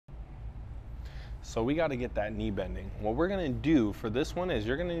So we got to get that knee bending. What we're going to do for this one is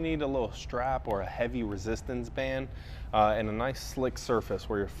you're going to need a little strap or a heavy resistance band and a nice slick surface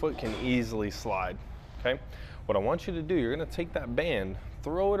where your foot can easily slide, okay? What I want you to do, you're going to take that band,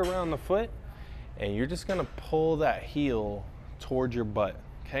 throw it around the foot, and you're just going to pull that heel towards your butt,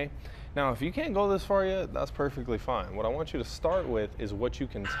 okay? Now, if you can't go this far yet, that's perfectly fine. What I want you to start with is what you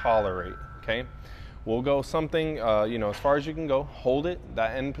can tolerate, okay? We'll go something, you know, as far as you can go. Hold it,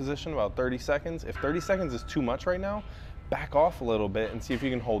 that end position, about 30 seconds. If 30 seconds is too much right now, back off a little bit and see if you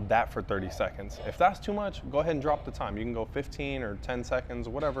can hold that for 30 seconds. If that's too much, go ahead and drop the time. You can go 15 or 10 seconds,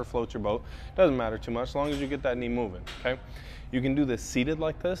 whatever floats your boat. Doesn't matter too much, as long as you get that knee moving, okay? You can do this seated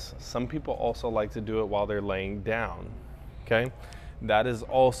like this. Some people also like to do it while they're laying down, okay? That is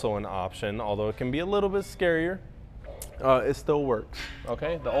also an option, although it can be a little bit scarier. It still works,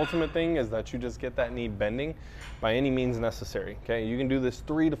 okay? The ultimate thing is that you just get that knee bending by any means necessary, okay? You can do this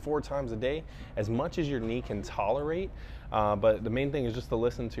 3 to 4 times a day, as much as your knee can tolerate, but the main thing is just to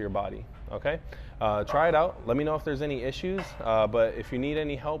listen to your body, okay? Try it out. Let me know if there's any issues, but if you need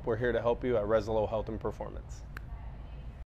any help, we're here to help you at Resolo Health and Performance.